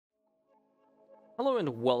Hello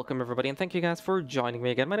and welcome everybody, and thank you guys for joining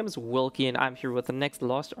me again. My name is Wilkie and I'm here with the next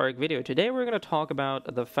Lost Ark video. Today we're going to talk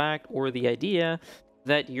about the fact or the idea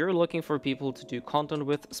that you're looking for people to do content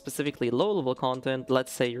with, specifically low-level content.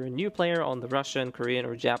 Let's say you're a new player on the Russian, Korean,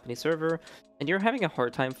 or Japanese server, and you're having a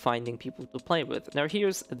hard time finding people to play with. Now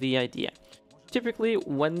here's the idea. Typically,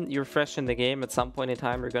 when you're fresh in the game, at some point in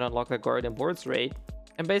time, you're going to unlock the Garden Boards raid,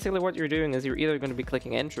 and basically what you're doing is you're either going to be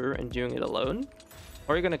clicking enter and doing it alone,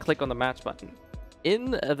 or you're going to click on the match button.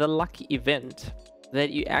 In the lucky event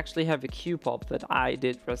that you actually have a queue pop that I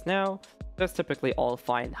did just now, that's typically all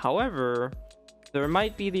fine. However, there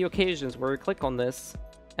might be the occasions where you click on this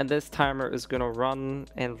and this timer is gonna run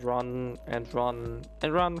and run and run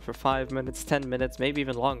and run for 5 minutes, 10 minutes, maybe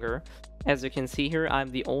even longer. As you can see here,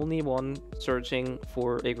 I'm the only one searching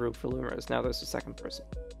for a group for Lumers. Now there's a second person.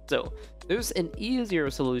 So there's an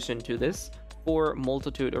easier solution to this for a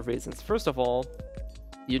multitude of reasons. First of all,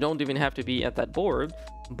 you don't even have to be at that board,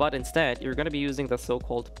 but instead you're going to be using the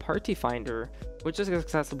so-called Partyfinder, which is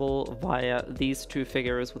accessible via these two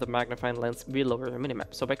figures with a magnifying lens below your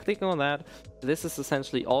minimap. So by clicking on that, this is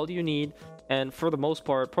essentially all you need, and for the most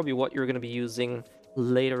part probably what you're going to be using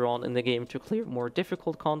later on in the game to clear more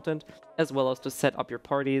difficult content, as well as to set up your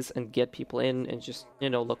parties and get people in and just,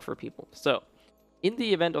 look for people. So in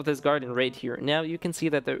the event of this garden raid here, now you can see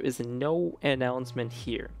that there is no announcement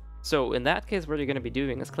here. So in that case, what you're going to be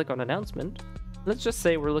doing is click on announcement. Let's just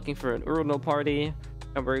say we're looking for an Uruno party,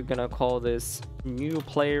 and we're going to call this new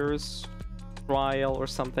players trial or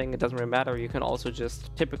something. It doesn't really matter. You can also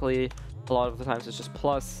just, typically, a lot of the times it's just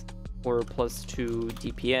plus or +2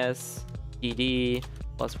 DPS, DD,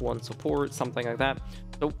 +1 support, something like that.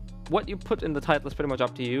 So what you put in the title is pretty much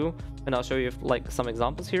up to you, and I'll show you like some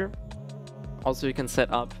examples here. Also, you can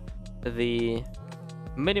set up the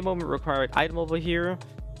minimum required item over here.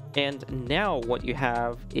 And now what you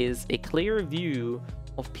have is a clear view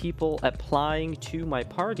of people applying to my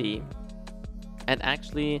party and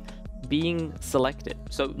actually being selected.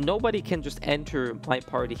 So nobody can just enter my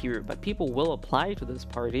party here, but people will apply to this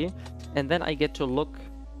party, and then I get to look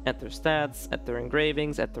at their stats, at their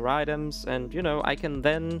engravings, at their items, and I can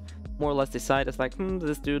then more or less decide, it's like,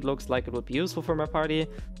 this dude looks like it would be useful for my party,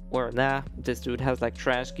 or nah, this dude has like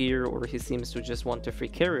trash gear, or he seems to just want to free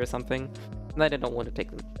carry or something, and I don't want to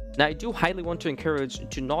take them. Now, I do highly want to encourage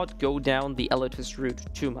to not go down the elitist route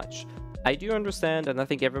too much. I do understand, and I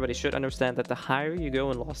think everybody should understand, that the higher you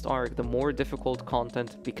go in Lost Ark, the more difficult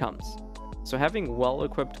content becomes. So having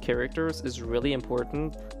well-equipped characters is really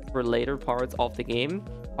important for later parts of the game.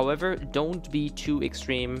 However, don't be too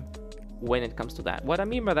extreme when it comes to that. What I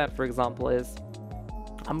mean by that, for example, is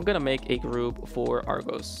I'm gonna make a group for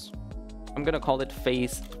Argos. I'm gonna call it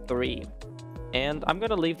Phase 3. And I'm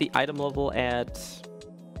gonna leave the item level at...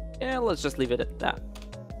 let's just leave it at that.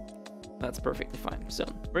 That's perfectly fine. So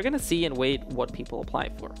we're gonna see and wait what people apply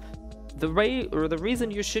for. The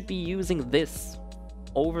reason you should be using this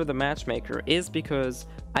over the matchmaker is because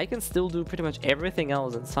I can still do pretty much everything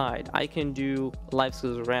else inside. I can do life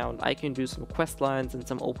skills around, I can do some quest lines and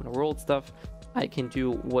some open world stuff, I can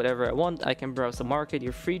do whatever I want, I can browse the market.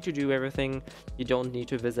 You're free to do everything. You don't need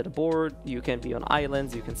to visit a board, you can be on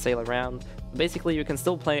islands, you can sail around. Basically, you can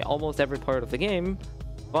still play almost every part of the game,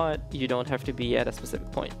 but you don't have to be at a specific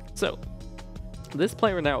point. So this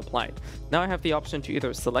player now applied. Now I have the option to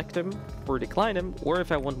either select him or decline him, or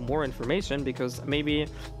if I want more information, because maybe,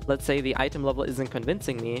 let's say the item level isn't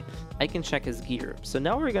convincing me, I can check his gear. So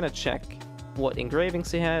now we're gonna check what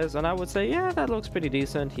engravings he has, and I would say, yeah, that looks pretty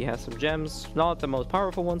decent. He has some gems, not the most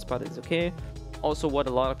powerful ones, but it's okay. Also, what a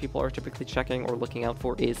lot of people are typically checking or looking out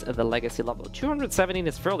for is the legacy level. 217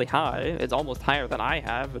 is fairly high. It's almost higher than I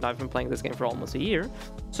have, and I've been playing this game for almost a year.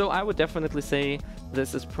 So I would definitely say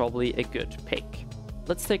this is probably a good pick.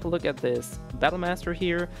 Let's take a look at this Battlemaster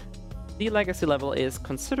here. The legacy level is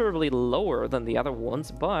considerably lower than the other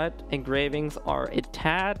ones, but engravings are a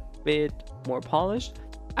tad bit more polished.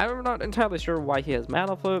 I'm not entirely sure why he has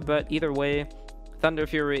Mana Flow, but either way, Thunder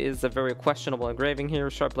Fury is a very questionable engraving here.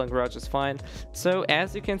 Sharpling Garage is fine. So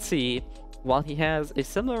as you can see, while he has a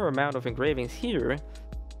similar amount of engravings here,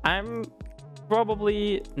 I'm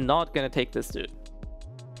probably not gonna take this dude.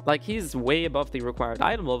 Like, he's way above the required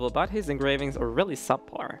item level, but his engravings are really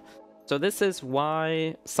subpar. So this is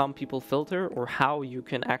why some people filter, or how you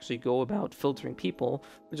can actually go about filtering people.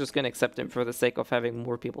 We're just gonna accept him for the sake of having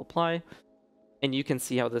more people apply. And you can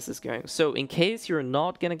see how this is going. So in case you're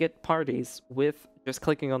not gonna get parties with just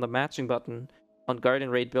clicking on the matching button on Garden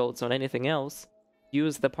Raid builds, on anything else,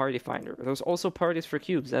 use the Partyfinder. There's also parties for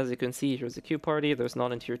cubes. As you can see, here's a cube party. There's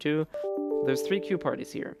none in tier 2. There's 3 cube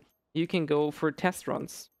parties here. You can go for test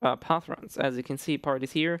runs, path runs. As you can see,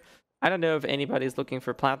 parties here. I don't know if anybody's looking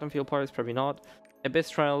for Platinum Field parties, probably not. Abyss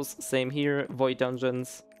Trials, same here. Void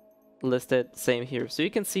Dungeons, listed, same here. So you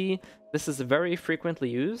can see this is very frequently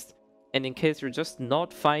used. And in case you're just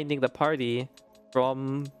not finding the party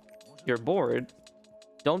from your board,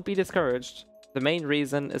 don't be discouraged. The main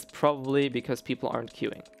reason is probably because people aren't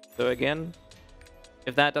queuing. So again,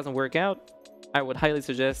 if that doesn't work out, I would highly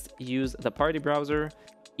suggest use the party browser.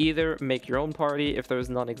 Either make your own party if there's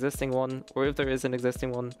a non-existing one, or if there is an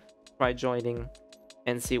existing one, try joining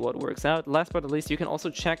and see what works out. Last but not least, you can also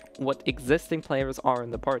check what existing players are in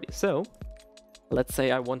the party. So let's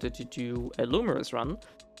say I wanted to do a Lumerous run,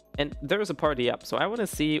 and there's a party up. So I want to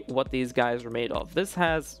see what these guys are made of. This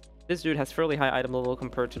dude has fairly high item level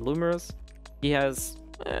compared to Lumerous. He has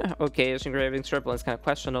okay-ish engraving. Triple is kind of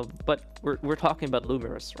questionable, but we're talking about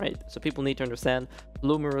Lumerous, right? So people need to understand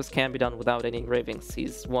Lumerous can be done without any engravings.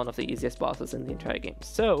 He's one of the easiest bosses in the entire game.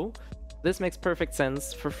 So this makes perfect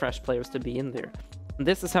sense for fresh players to be in there. And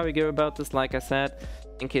this is how we go about this, like I said.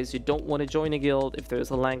 In case you don't want to join a guild, if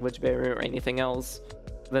there's a language barrier or anything else,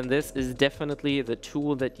 then this is definitely the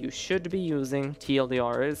tool that you should be using.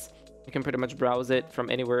 TLDR is, you can pretty much browse it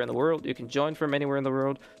from anywhere in the world. You can join from anywhere in the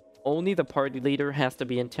world. Only the party leader has to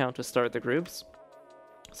be in town to start the groups.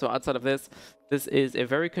 So outside of this, this is a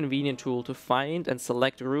very convenient tool to find and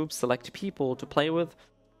select groups, select people to play with.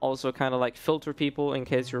 Also kind of like filter people in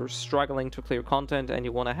case you're struggling to clear content and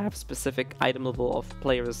you want to have specific item level of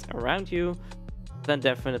players around you, then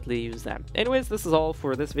definitely use that. Anyways, this is all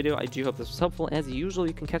for this video. I do hope this was helpful. As usual,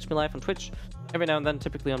 you can catch me live on Twitch every now and then,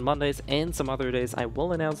 typically on Mondays, and some other days I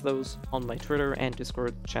will announce those on my Twitter and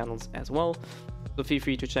Discord channels as well. So feel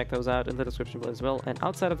free to check those out in the description below as well. And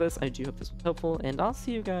outside of this, I do hope this was helpful, and I'll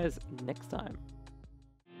see you guys next time.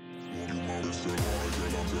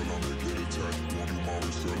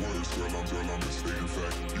 Stay in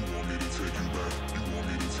fact, you want me to take you back.